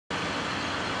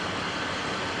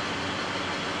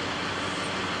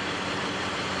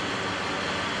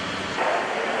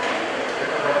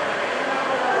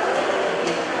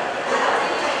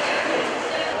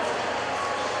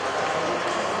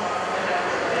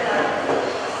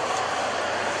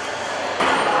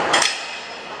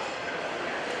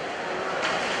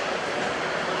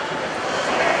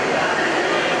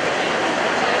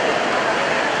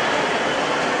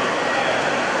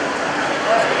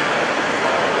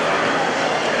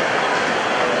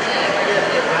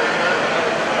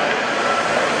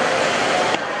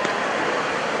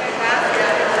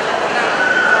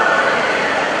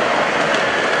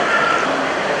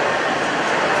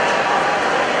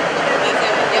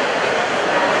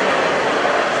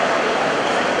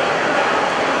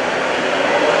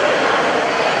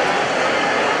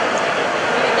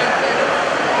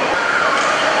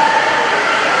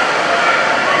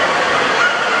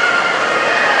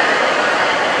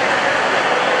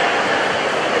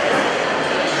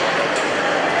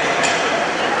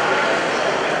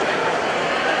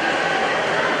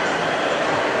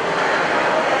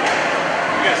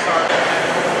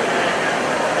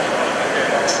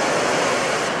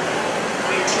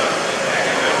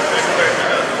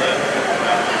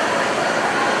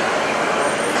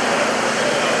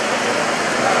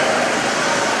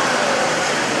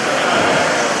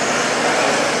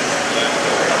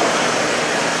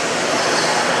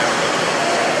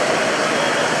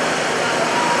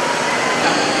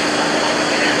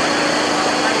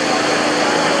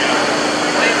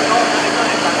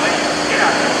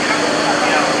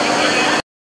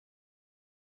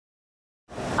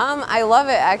I love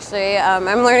it actually.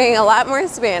 I'm learning a lot more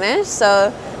Spanish,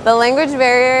 so the language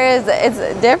barrier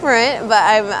it's different,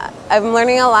 but I'm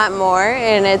learning a lot more,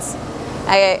 and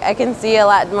I can see a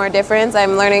lot more difference.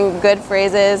 I'm learning good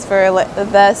phrases for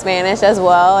the Spanish as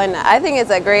well, and I think it's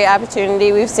a great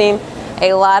opportunity. We've seen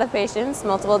a lot of patients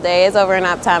multiple days over in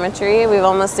optometry. We've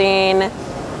almost seen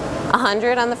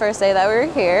 100 on the first day that we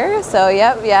were here. So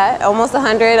almost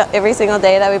 100 every single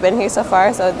day that we've been here so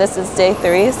far. So this is day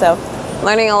 3. So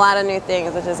learning a lot of new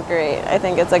things, which is great. I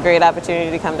think it's a great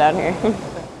opportunity to come down here.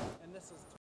 And this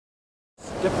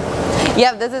is different.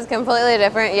 Yep, this is completely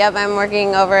different. Yep, I'm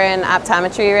working over in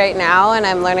optometry right now, and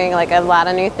I'm learning like a lot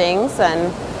of new things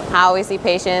and how we see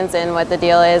patients and what the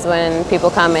deal is when people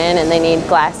come in and they need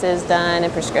glasses done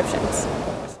and prescriptions.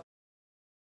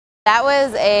 That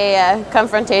was a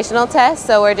confrontational test,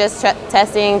 so we're just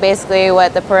testing basically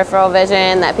what the peripheral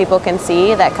vision that people can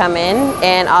see that come in,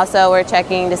 and also we're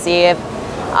checking to see if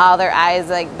all their eyes,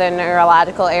 like the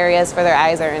neurological areas for their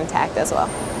eyes, are intact as well.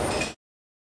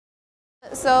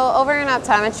 So over in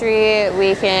optometry,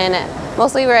 we can,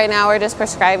 mostly right now we're just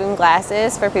prescribing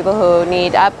glasses for people who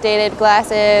need updated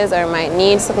glasses or might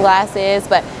need some glasses,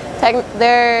 but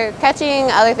they're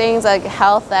catching other things like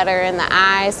health that are in the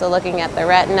eye, so looking at the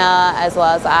retina as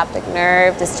well as the optic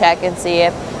nerve to check and see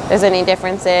if there's any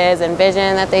differences in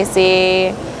vision that they see.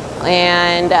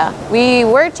 And we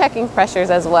were checking pressures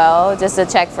as well, just to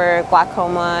check for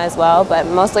glaucoma as well, but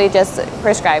mostly just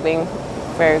prescribing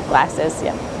for glasses,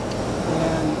 yeah.